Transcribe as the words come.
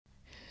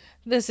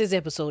This is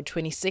episode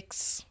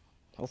 26,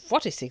 or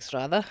 46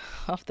 rather,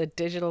 of the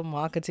Digital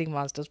Marketing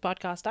Masters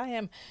podcast. I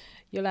am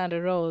Yolanda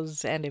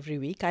Rose, and every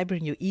week I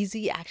bring you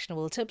easy,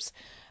 actionable tips,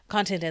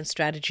 content, and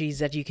strategies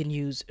that you can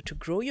use to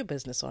grow your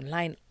business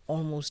online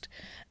almost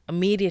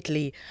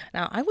immediately.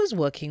 Now, I was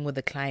working with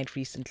a client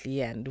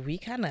recently, and we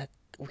kind of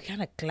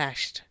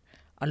clashed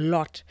a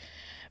lot,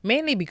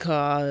 mainly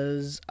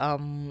because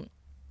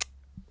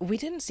we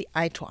didn't see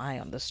eye to eye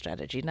on the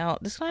strategy. Now,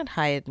 this client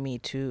hired me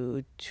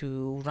to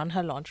run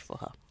her launch for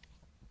her.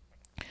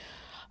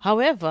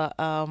 However,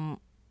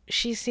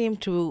 she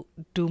seemed to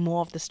do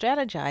more of the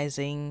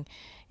strategizing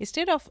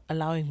instead of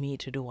allowing me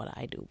to do what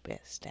I do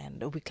best.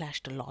 And we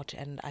clashed a lot.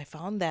 And I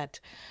found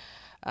that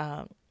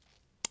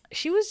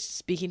she was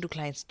speaking to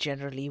clients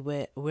generally,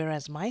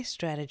 whereas my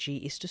strategy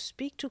is to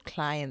speak to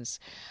clients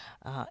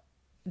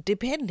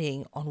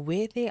depending on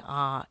where they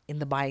are in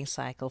the buying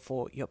cycle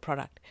for your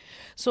product.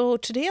 So,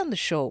 today on the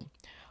show,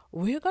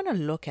 we're going to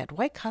look at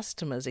why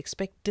customers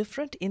expect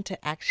different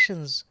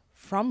interactions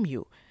from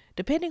you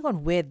depending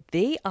on where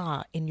they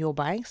are in your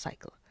buying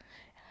cycle.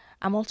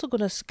 I'm also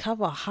going to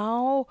cover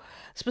how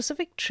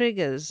specific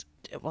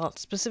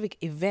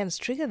events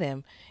trigger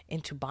them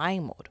into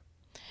buying mode.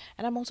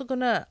 And I'm also going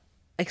to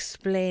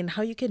explain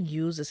how you can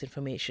use this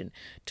information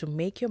to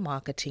make your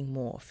marketing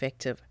more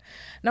effective.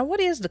 Now, what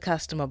is the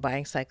customer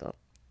buying cycle?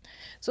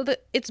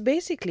 It's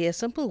basically a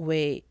simple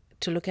way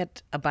to look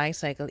at a buying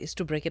cycle is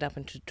to break it up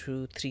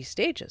into three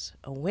stages: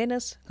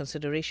 awareness,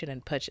 consideration,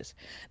 and purchase.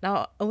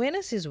 Now,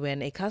 awareness is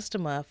when a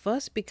customer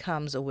first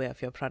becomes aware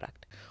of your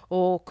product,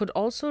 or could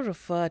also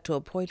refer to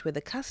a point where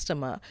the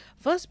customer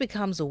first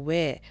becomes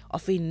aware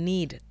of a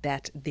need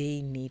that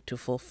they need to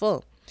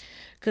fulfill.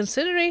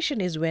 Consideration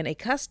is when a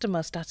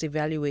customer starts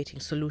evaluating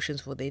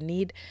solutions for their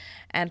need,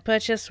 and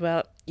purchase,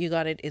 well, you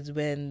got it, is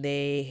when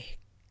they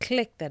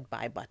click that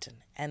buy button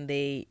and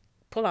they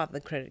pull out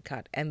the credit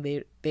card and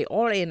they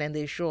all in and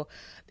they're sure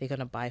they're going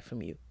to buy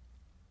from you.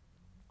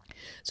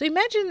 So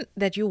imagine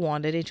that you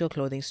wandered into a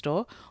clothing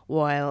store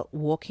while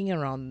walking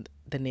around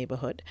the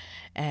neighborhood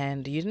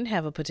and you didn't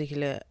have a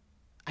particular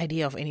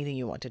idea of anything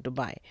you wanted to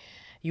buy.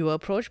 You were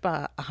approached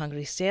by a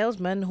hungry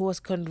salesman who has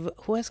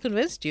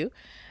convinced you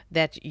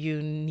that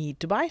you need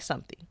to buy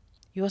something.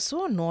 You are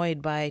so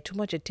annoyed by too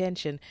much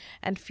attention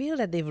and feel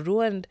that they've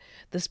ruined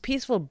this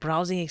peaceful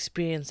browsing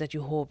experience that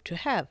you hope to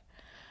have.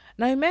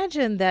 Now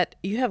imagine that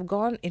you have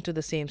gone into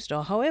the same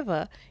store.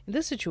 However, in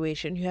this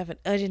situation, you have an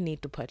urgent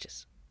need to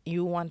purchase.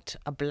 You want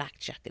a black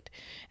jacket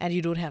and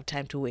you don't have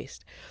time to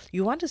waste.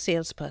 You want a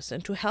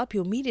salesperson to help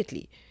you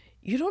immediately.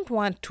 You don't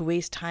want to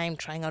waste time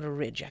trying out a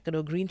red jacket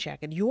or green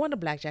jacket. You want a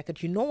black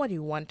jacket. You know what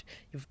you want.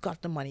 You've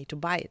got the money to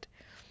buy it.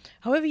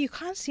 However, you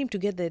can't seem to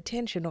get the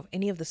attention of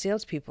any of the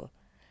salespeople.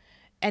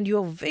 And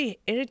you're very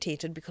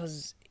irritated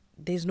because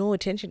there's no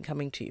attention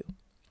coming to you.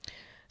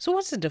 So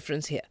what's the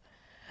difference here?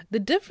 The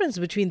difference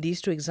between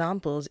these two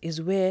examples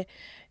is where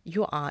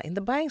you are in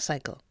the buying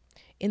cycle.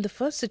 In the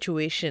first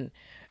situation,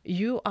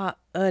 you are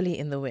early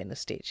in the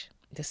awareness stage.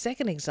 The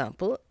second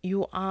example,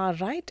 you are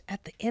right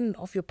at the end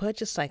of your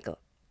purchase cycle.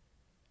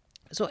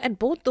 So at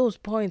both those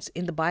points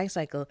in the buying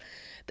cycle,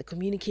 the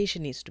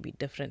communication needs to be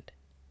different.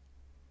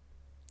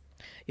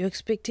 Your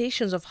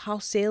expectations of how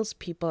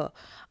salespeople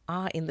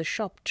are in the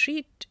shop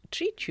treat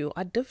you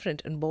are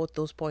different in both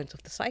those points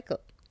of the cycle.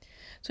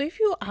 So if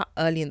you are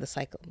early in the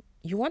cycle,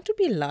 you want to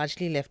be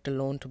largely left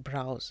alone to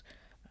browse.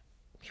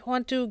 You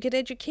want to get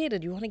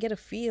educated. You want to get a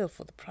feel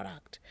for the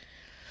product.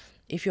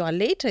 If you are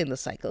later in the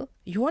cycle,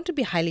 you want to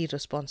be highly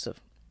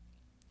responsive.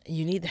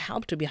 You need the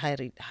help to be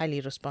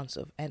highly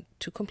responsive and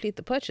to complete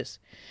the purchase.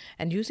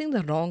 And using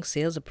the wrong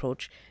sales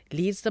approach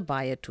leads the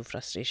buyer to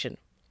frustration.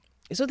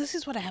 So this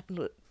is what happened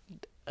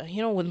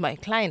with my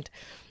client.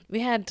 We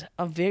had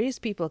various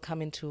people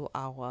come into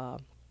our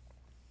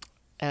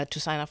to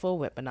sign up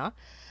for a webinar.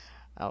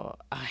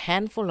 A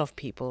handful of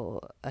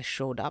people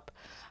showed up.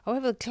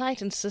 However, the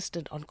client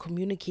insisted on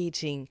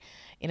communicating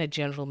in a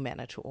general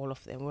manner to all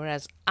of them,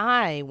 whereas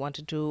I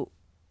wanted to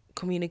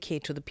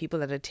communicate to the people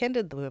that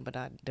attended the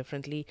webinar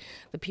differently,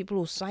 the people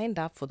who signed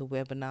up for the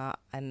webinar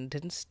and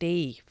didn't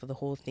stay for the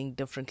whole thing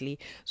differently.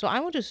 So I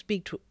want to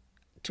speak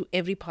to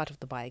every part of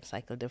the buying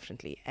cycle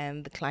differently,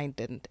 and the client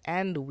didn't,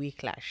 and we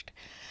clashed.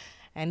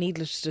 And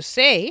needless to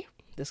say,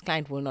 this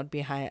client will not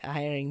be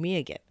hiring me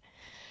again.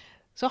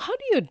 So how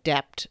do you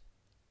adapt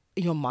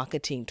your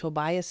marketing to a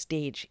buyer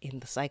stage in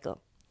the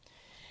cycle?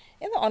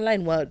 In the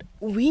online world,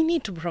 we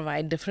need to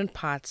provide different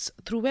paths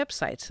through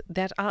websites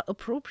that are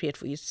appropriate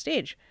for each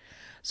stage.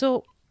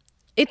 So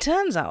it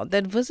turns out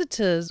that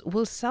visitors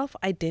will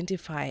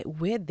self-identify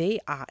where they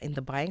are in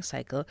the buying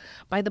cycle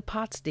by the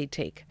paths they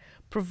take,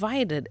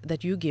 provided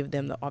that you give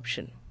them the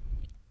option.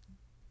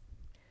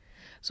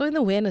 So in the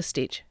awareness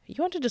stage, you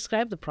want to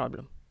describe the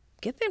problem.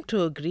 Get them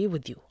to agree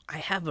with you. I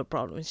have a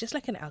problem. It's just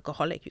like an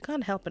alcoholic. You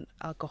can't help an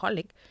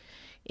alcoholic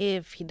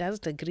if he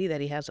doesn't agree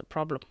that he has a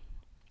problem.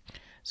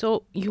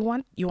 So you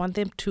want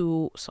them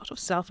to sort of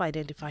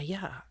self-identify,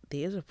 yeah,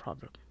 there is a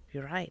problem.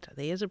 You're right,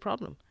 there is a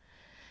problem.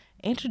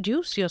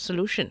 Introduce your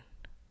solution.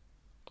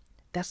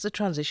 That's the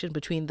transition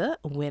between the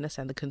awareness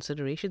and the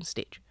consideration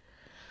stage.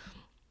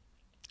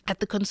 At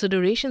the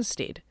consideration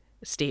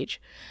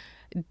stage,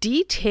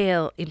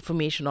 detail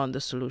information on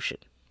the solution.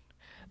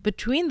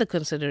 Between the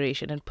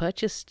consideration and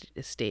purchase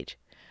stage,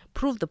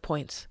 prove the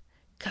points,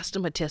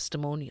 customer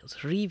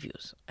testimonials,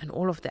 reviews, and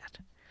all of that.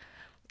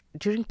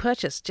 During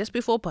purchase, just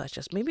before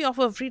purchase, maybe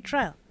offer a free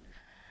trial.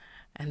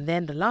 And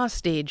then the last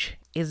stage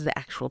is the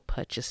actual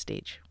purchase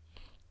stage.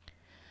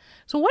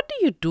 So what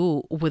do you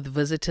do with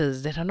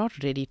visitors that are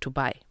not ready to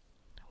buy?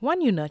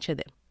 One, you nurture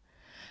them.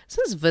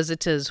 Since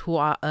visitors who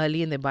are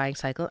early in their buying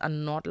cycle are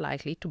not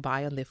likely to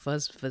buy on their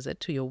first visit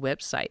to your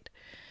website,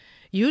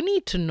 you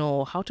need to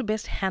know how to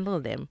best handle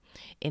them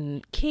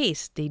in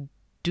case they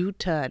do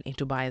turn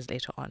into buyers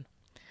later on.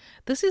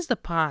 This is the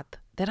part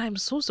that I'm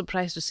so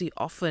surprised to see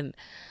often.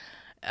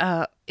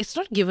 It's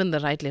not given the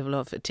right level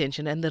of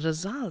attention, and the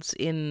results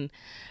in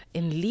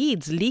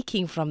leads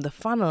leaking from the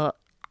funnel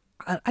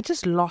are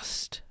just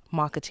lost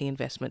marketing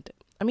investment.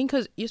 I mean,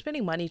 because you're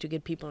spending money to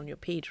get people on your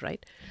page,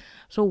 right?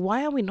 So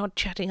why are we not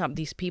chatting up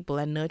these people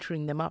and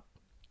nurturing them up?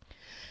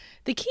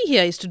 The key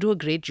here is to do a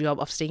great job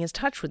of staying in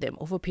touch with them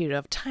over a period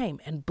of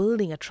time and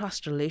building a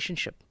trust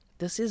relationship.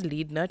 This is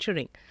lead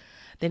nurturing.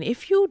 Then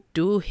if you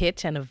do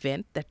hit an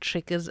event that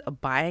triggers a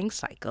buying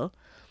cycle,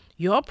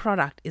 your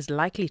product is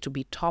likely to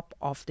be top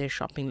of their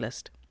shopping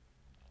list.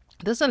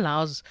 This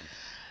allows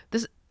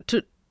this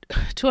to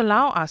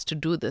allow us to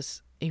do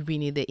this. We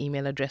need their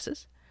email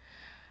addresses.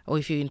 Or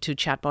if you're into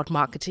chatbot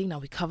marketing, now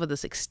we cover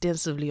this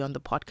extensively on the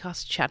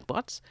podcast,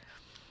 chatbots.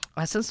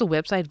 Since the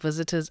website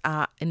visitors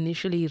are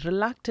initially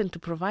reluctant to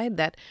provide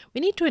that,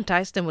 we need to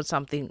entice them with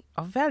something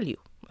of value,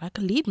 like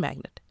a lead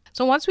magnet.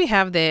 So once we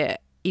have their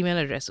email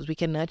addresses, we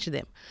can nurture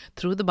them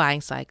through the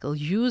buying cycle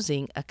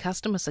using a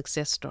customer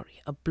success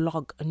story, a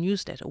blog, a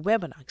newsletter, a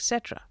webinar,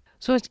 etc.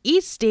 So at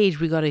each stage,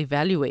 we got to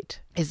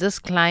evaluate, is this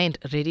client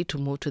ready to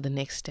move to the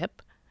next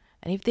step?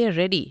 And if they're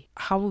ready,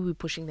 how are we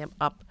pushing them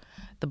up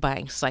the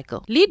buying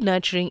cycle? Lead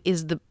nurturing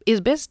is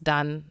best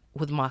done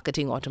with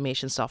marketing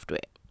automation software,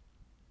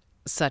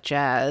 such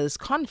as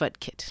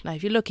ConvertKit. Now,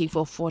 if you're looking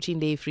for a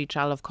 14-day free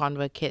trial of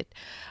ConvertKit,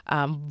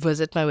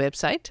 visit my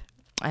website,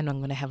 and I'm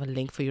going to have a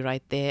link for you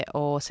right there,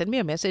 or send me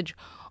a message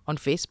on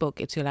Facebook.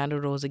 It's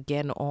Yolanda Rose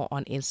again, or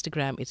on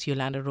Instagram, it's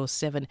Yolanda Rose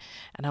 7,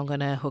 and I'm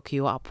going to hook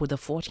you up with a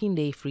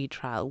 14-day free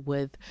trial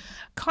with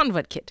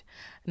ConvertKit.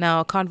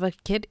 Now,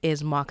 ConvertKit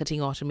is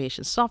marketing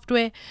automation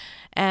software,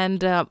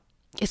 and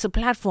it's a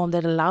platform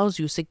that allows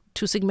you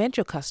to segment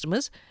your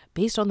customers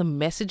based on the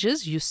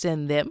messages you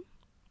send them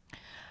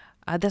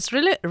that's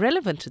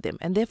relevant to them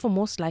and therefore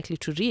most likely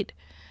to read.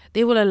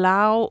 They will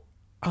allow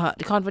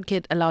the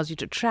ConvertKit allows you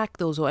to track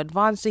those who are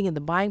advancing in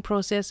the buying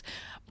process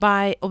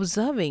by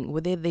observing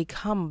whether they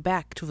come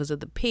back to visit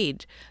the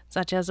page,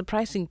 such as a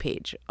pricing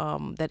page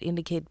that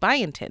indicate buy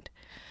intent.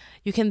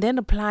 You can then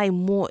apply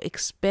more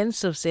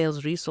expensive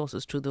sales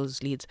resources to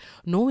those leads,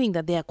 knowing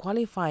that they are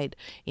qualified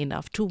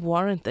enough to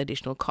warrant the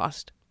additional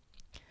cost.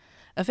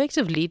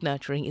 Effective lead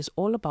nurturing is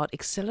all about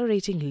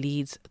accelerating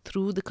leads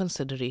through the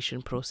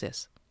consideration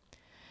process.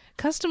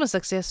 Customer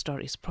success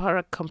stories,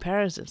 product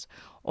comparisons,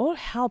 all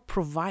help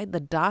provide the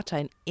data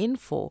and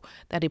info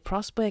that a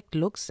prospect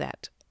looks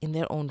at in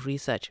their own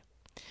research.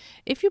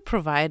 If you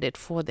provide it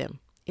for them,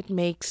 it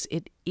makes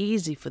it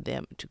easy for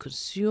them to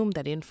consume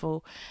that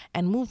info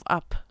and move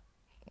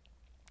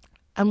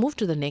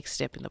to the next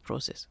step in the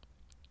process.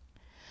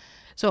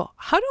 So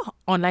how do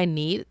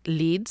online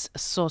leads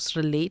source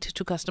relate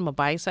to customer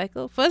buying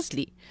cycle?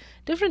 Firstly,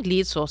 different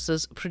lead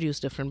sources produce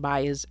different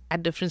buyers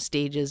at different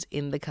stages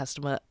in the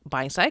customer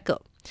buying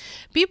cycle.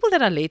 People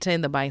that are later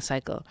in the buying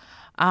cycle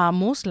are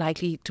most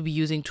likely to be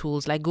using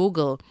tools like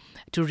Google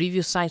to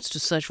review sites to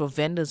search for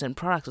vendors and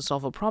products to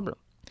solve a problem.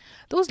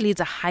 Those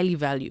leads are highly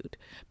valued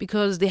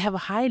because they have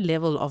a high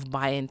level of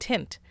buyer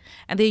intent,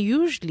 and they're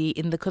usually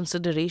in the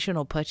consideration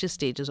or purchase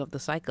stages of the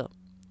cycle.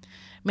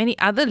 Many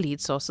other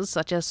lead sources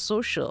such as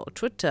social,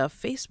 Twitter,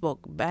 Facebook,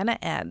 banner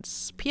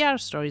ads, PR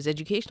stories,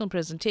 educational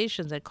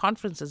presentations at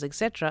conferences,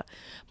 etc.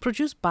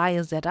 produce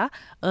buyers that are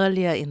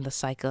earlier in the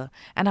cycle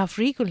and are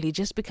frequently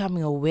just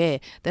becoming aware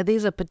that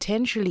there's a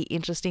potentially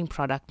interesting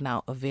product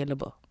now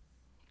available.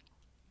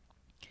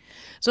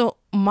 So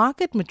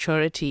market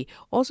maturity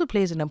also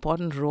plays an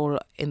important role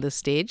in this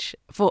stage.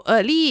 For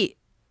early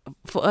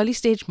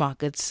stage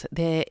markets,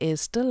 there is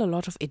still a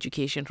lot of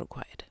education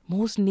required.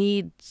 Most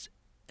needs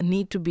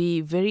need to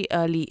be very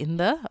early in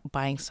the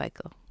buying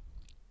cycle.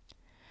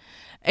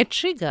 A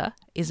trigger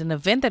is an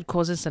event that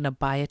causes a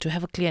buyer to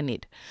have a clear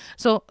need.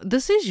 So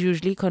this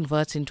usually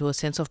converts into a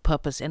sense of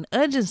purpose and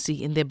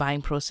urgency in their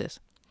buying process.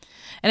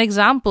 An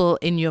example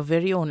in your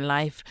very own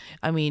life,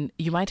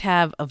 you might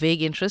have a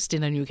vague interest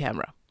in a new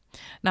camera.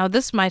 Now,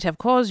 this might have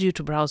caused you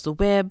to browse the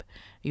web,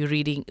 you're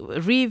reading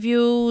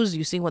reviews,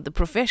 you're seeing what the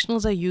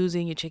professionals are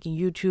using, you're checking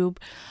YouTube,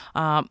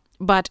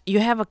 but you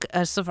have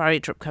a safari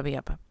trip coming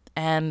up.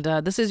 And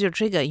this is your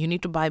trigger. You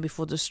need to buy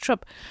before this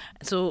trip.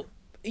 So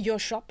you're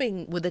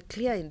shopping with a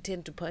clear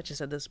intent to purchase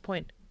at this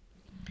point.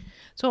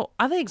 So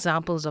other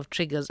examples of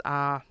triggers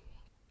are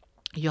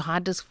Your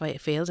hard disk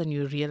fails and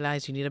you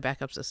realize you need a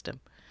backup system.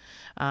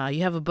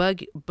 You have a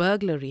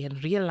burglary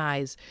and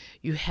realize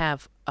you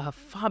have a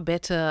far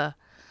better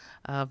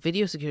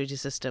video security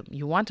system.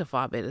 You want a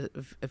far better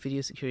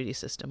video security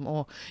system.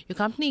 Or your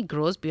company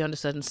grows beyond a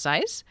certain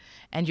size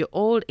and your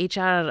old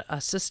HR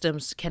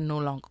systems can no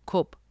longer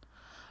cope.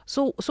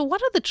 So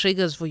what are the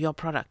triggers for your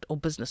product or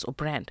business or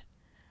brand?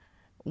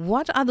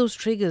 What are those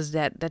triggers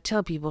that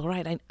tell people,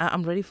 right,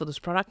 I'm ready for this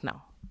product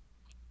now?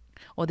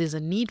 Or there's a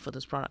need for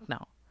this product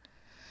now?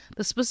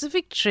 The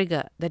specific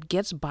trigger that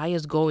gets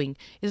buyers going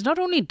is not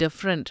only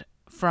different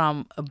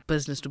from a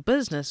business to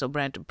business or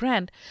brand to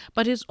brand,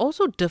 but it's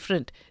also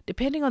different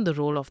depending on the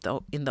role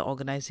in the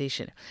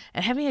organization.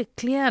 And having a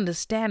clear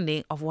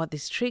understanding of what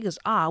these triggers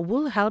are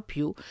will help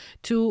you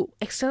to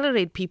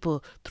accelerate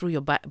people through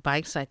your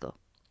buying cycle.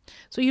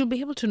 So you'll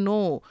be able to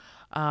know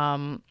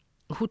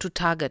who to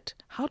target,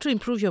 how to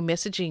improve your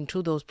messaging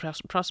to those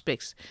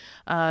prospects,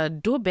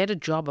 do a better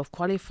job of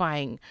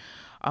qualifying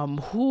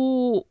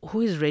who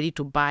is ready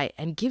to buy,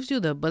 and gives you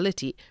the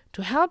ability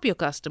to help your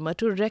customer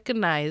to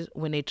recognize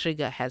when a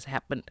trigger has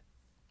happened.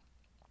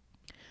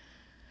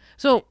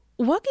 So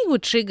working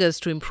with triggers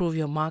to improve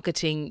your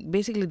marketing,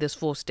 basically there's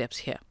 4 steps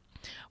here.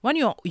 One,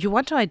 you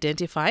want to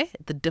identify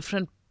the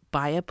different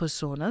buyer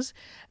personas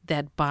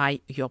that buy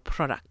your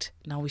product.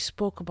 Now, we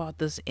spoke about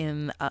this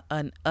in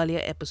an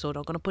earlier episode.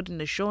 I'm going to put in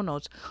the show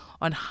notes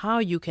on how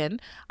you can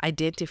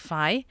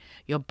identify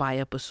your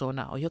buyer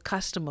persona or your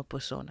customer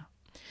persona.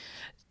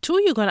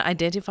 2, you're going to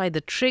identify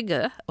the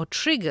trigger or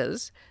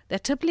triggers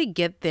that typically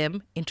get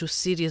them into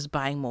serious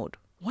buying mode.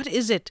 What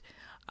is it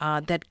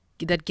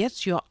that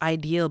gets your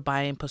ideal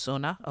buying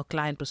persona or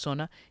client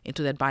persona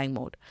into that buying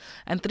mode?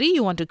 And 3,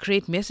 you want to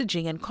create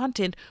messaging and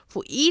content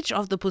for each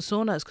of the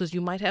personas, because you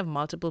might have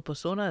multiple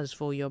personas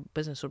for your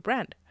business or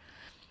brand.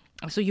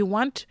 So you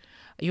want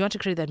to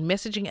create that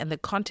messaging and the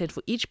content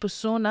for each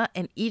persona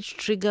and each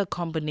trigger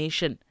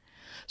combination.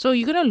 So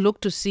you're going to look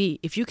to see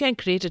if you can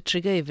create a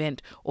trigger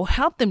event or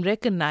help them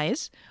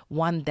recognize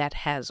one that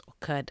has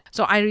occurred.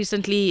 So I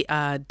recently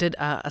did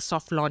a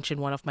soft launch in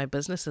one of my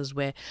businesses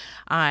where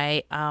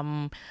I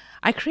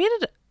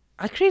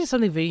created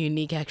something very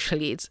unique.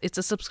 Actually, it's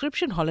a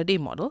subscription holiday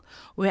model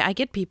where I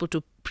get people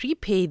to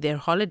prepay their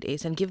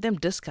holidays and give them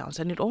discounts,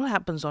 and it all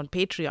happens on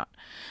Patreon.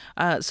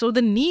 So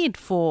the need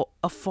for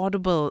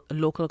affordable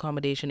local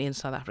accommodation in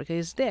South Africa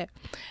is there,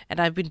 and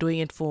I've been doing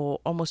it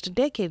for almost a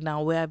decade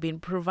now, where I've been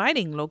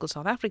providing local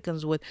South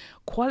Africans with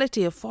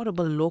quality,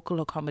 affordable local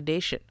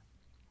accommodation.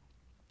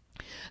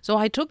 So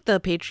I took the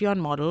Patreon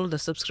model, the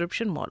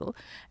subscription model,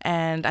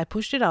 and I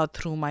pushed it out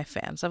through my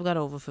fans. I've got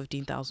over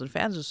 15,000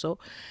 fans or so.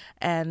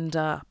 And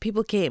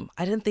people came.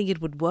 I didn't think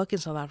it would work in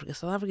South Africa.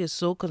 South Africa is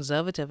so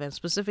conservative, and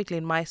specifically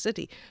in my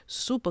city,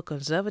 super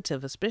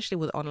conservative, especially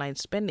with online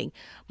spending.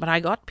 But I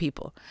got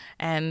people.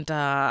 And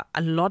a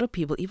lot of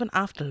people, even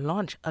after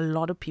launch, a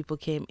lot of people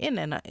came in,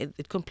 and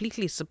it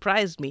completely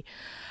surprised me.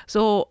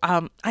 So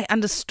I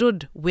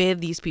understood where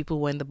these people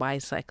were in the buy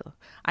cycle.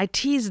 I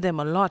teased them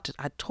a lot.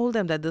 I told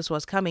them that this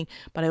was coming,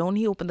 but I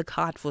only opened the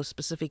cart for a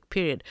specific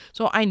period.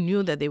 So I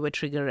knew that they were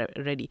trigger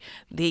ready.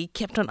 They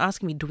kept on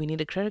asking me, do we need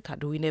a credit card?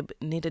 Do we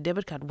need a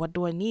debit card? What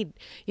do I need?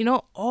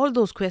 All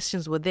those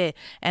questions were there.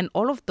 And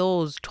all of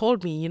those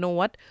told me,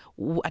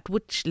 at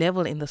which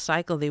level in the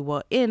cycle they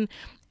were in,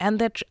 and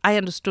that I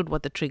understood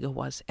what the trigger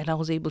was. And I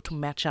was able to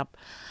match up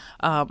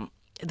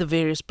the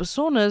various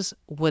personas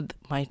with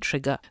my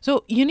trigger.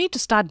 So you need to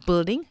start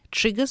building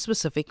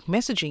trigger-specific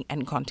messaging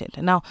and content.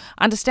 And now,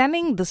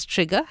 understanding this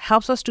trigger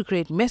helps us to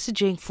create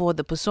messaging for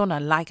the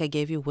persona, like I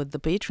gave you with the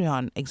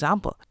Patreon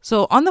example.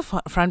 So on the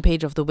front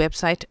page of the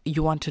website,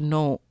 you want to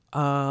know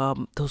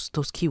those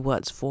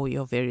keywords for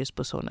your various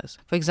personas.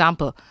 For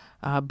example,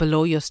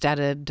 below your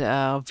started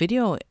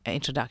video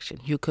introduction,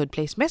 you could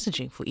place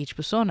messaging for each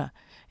persona.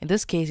 In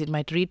this case, it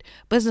might read,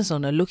 business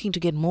owner looking to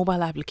get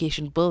mobile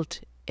application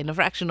built in a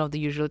fraction of the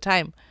usual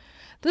time.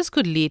 This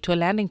could lead to a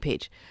landing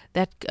page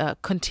that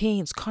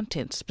contains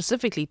content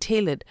specifically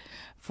tailored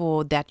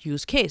for that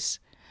use case.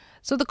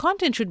 So the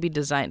content should be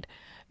designed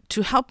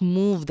to help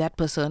move that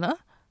persona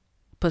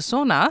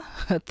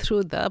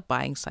through the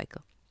buying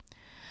cycle.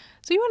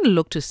 So you want to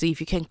look to see if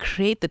you can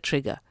create the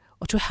trigger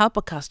or to help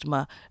a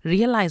customer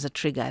realize a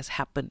trigger has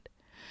happened.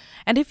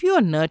 And if you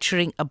are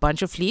nurturing a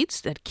bunch of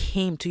leads that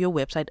came to your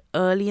website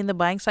early in the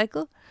buying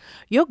cycle,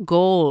 your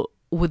goal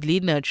with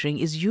lead nurturing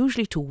is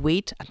usually to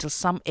wait until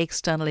some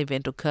external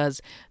event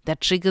occurs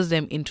that triggers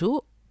them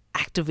into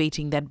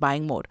activating that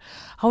buying mode.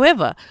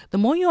 However, the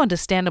more you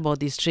understand about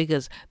these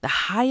triggers, the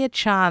higher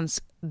chance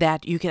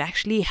that you can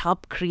actually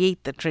help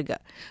create the trigger.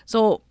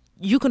 So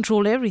you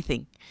control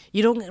everything.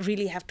 You don't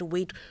really have to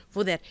wait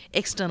for that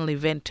external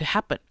event to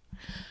happen.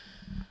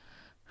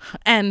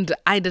 And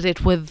I did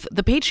it with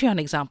the Patreon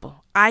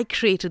example. I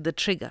created the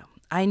trigger.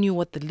 I knew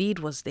what the lead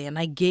was there, and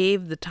I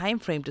gave the time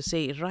frame to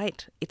say,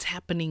 right, it's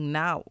happening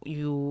now.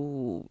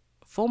 FOMO,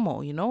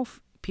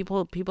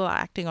 people are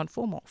acting on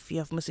FOMO,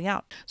 fear of missing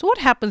out. So what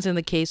happens in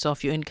the case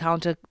of you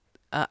encounter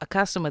a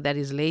customer that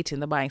is late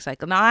in the buying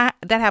cycle? Now,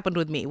 that happened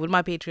with me, with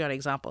my Patreon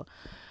example.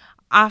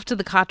 after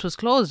the cart was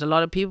closed, a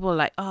lot of people were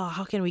like, oh,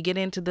 how can we get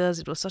into this?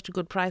 It was such a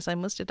good price. I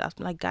missed it. I'm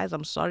like, guys,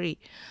 I'm sorry.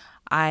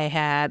 I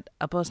had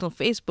a personal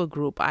Facebook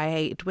group.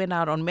 It went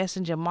out on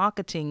Messenger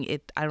marketing.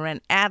 I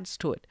ran ads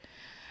to it.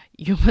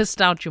 You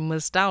missed out. You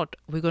missed out.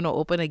 We're going to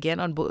open again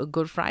on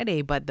Good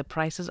Friday, but the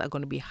prices are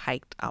going to be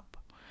hiked up.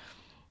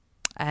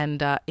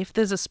 And if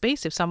there's a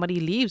space, if somebody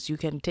leaves, you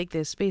can take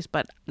their space,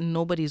 but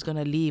nobody's going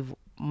to leave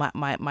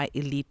my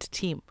elite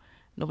team.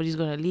 Nobody's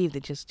going to leave.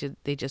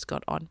 They just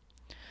got on.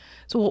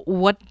 So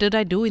what did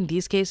I do in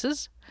these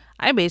cases?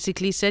 I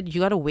basically said,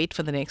 you got to wait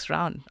for the next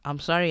round. I'm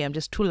sorry, I'm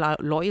just too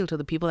loyal to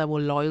the people that were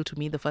loyal to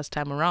me the first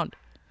time around.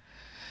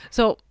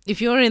 So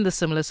if you're in the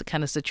similar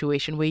kind of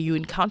situation where you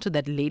encounter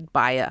that late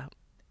buyer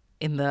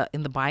in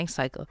the buying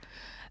cycle,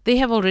 they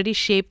have already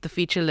shaped the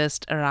feature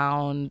list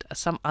around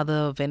some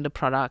other vendor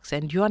products,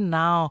 and you are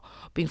now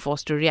being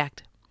forced to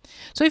react.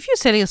 So if you're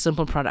selling a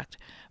simple product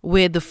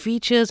where the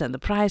features and the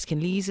price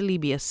can easily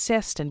be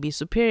assessed and be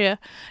superior,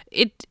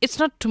 it's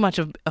not too much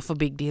of a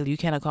big deal. You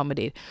can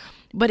accommodate.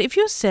 But if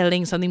you're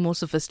selling something more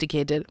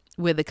sophisticated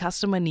where the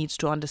customer needs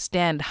to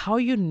understand how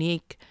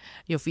unique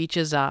your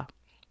features are,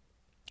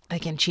 they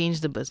can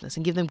change the business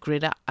and give them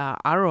greater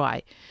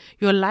ROI,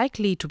 you're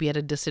likely to be at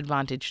a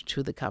disadvantage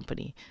to the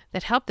company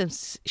that helped them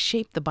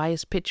shape the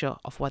buyer's picture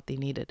of what they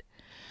needed.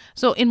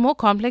 So in more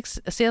complex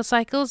sales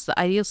cycles, the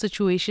ideal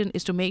situation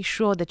is to make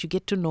sure that you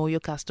get to know your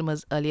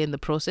customers earlier in the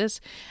process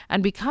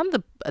and become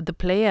the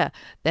player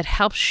that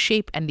helps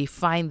shape and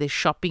define the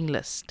shopping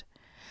list.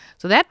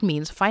 So that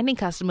means finding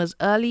customers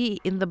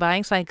early in the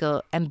buying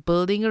cycle and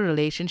building a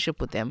relationship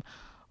with them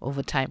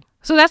over time.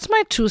 So that's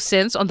my 2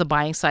 cents on the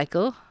buying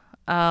cycle.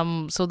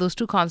 So those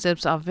two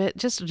concepts are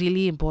just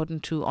really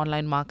important to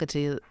online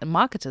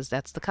marketers.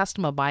 That's the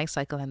customer buying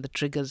cycle and the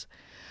triggers.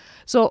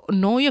 So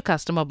know your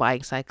customer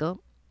buying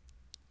cycle.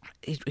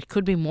 It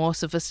could be more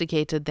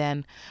sophisticated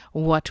than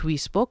what we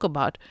spoke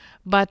about,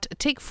 but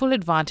take full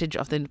advantage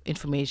of the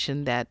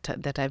information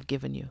that I've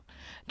given you.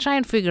 Try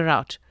and figure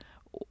out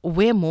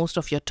where most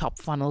of your top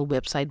funnel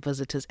website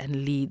visitors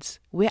and leads,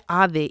 where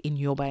are they in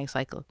your buying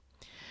cycle?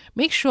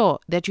 Make sure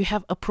that you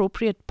have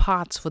appropriate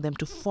paths for them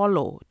to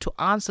follow, to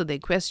answer their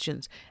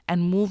questions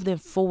and move them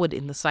forward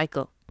in the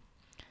cycle.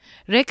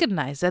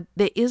 Recognize that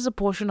there is a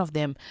portion of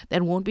them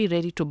that won't be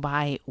ready to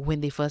buy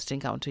when they first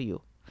encounter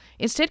you.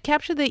 Instead,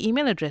 capture their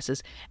email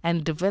addresses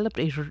and develop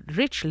a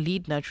rich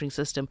lead nurturing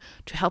system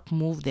to help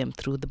move them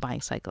through the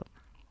buying cycle.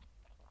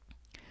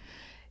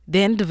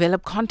 Then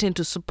develop content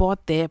to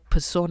support their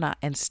persona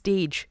and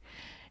stage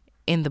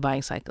in the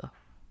buying cycle.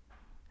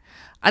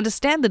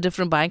 Understand the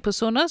different buying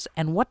personas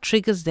and what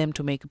triggers them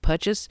to make a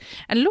purchase,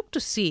 and look to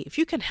see if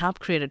you can help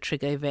create a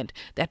trigger event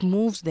that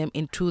moves them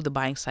into the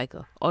buying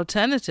cycle.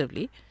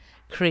 Alternatively,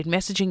 create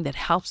messaging that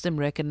helps them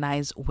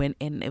recognize when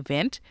an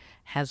event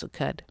has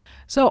occurred.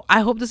 So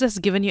I hope this has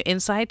given you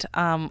insight.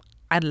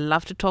 I'd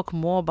love to talk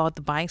more about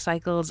the buying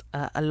cycles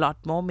a lot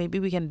more. Maybe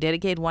we can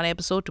dedicate one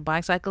episode to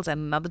buying cycles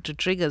and another to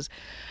triggers,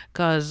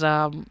 because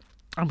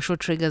I'm sure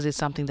triggers is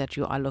something that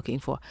you are looking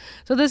for.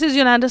 So this is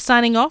Yolanda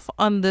signing off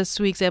on this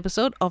week's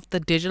episode of the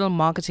Digital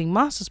Marketing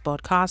Masters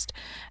podcast,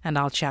 and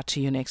I'll chat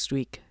to you next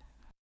week.